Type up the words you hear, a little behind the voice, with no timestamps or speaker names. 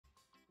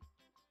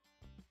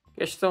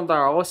Questão da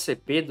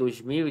AOCP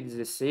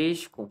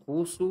 2016,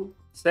 concurso.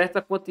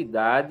 Certa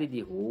quantidade de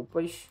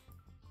roupas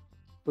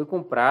foi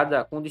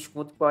comprada com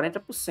desconto de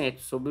 40%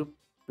 sobre o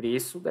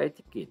preço da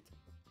etiqueta.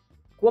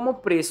 Como o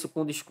preço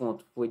com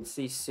desconto foi de R$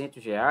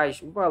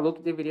 600, o valor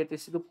que deveria ter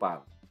sido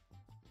pago,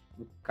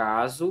 no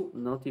caso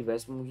não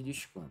tivéssemos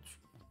descontos.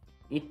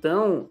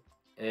 Então,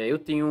 eu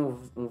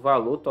tenho um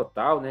valor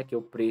total, né, que é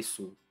o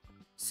preço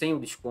sem o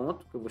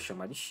desconto, que eu vou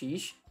chamar de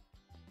X,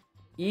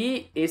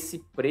 e esse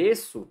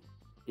preço,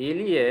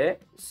 ele é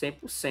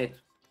 100%.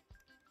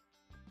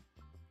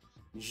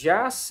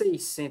 Já R$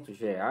 600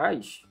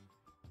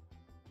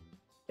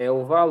 é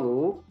o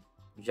valor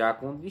já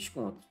com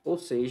desconto. Ou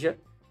seja,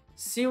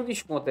 se o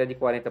desconto é de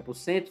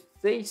 40%,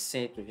 R$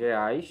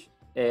 600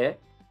 é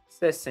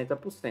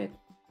 60%.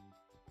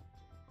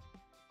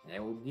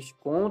 O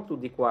desconto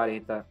de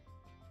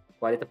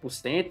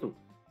 40%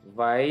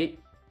 vai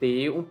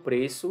ter um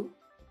preço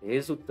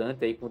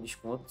resultante aí com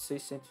desconto de R$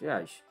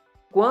 600.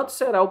 Quanto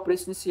será o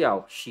preço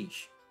inicial?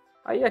 X.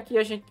 Aí aqui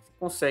a gente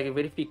consegue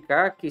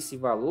verificar que esse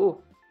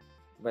valor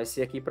vai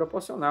ser aqui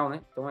proporcional, né?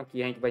 Então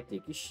aqui a gente vai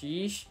ter que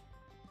X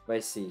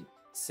vai ser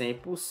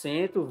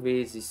 100%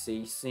 vezes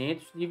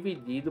 600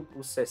 dividido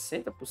por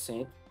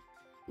 60%.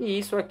 E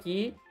isso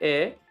aqui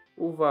é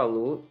o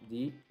valor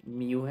de R$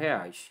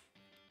 1.000.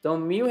 Então,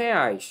 R$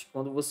 1.000,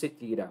 quando você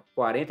tira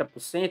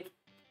 40%,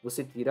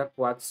 você tira R$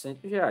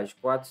 400. R$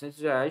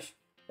 400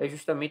 é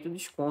justamente o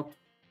desconto.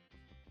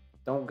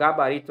 Então, o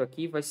gabarito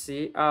aqui vai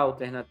ser a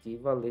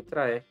alternativa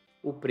letra E.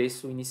 O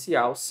preço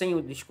inicial sem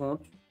o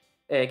desconto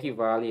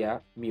equivale a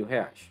R$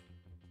 1.000.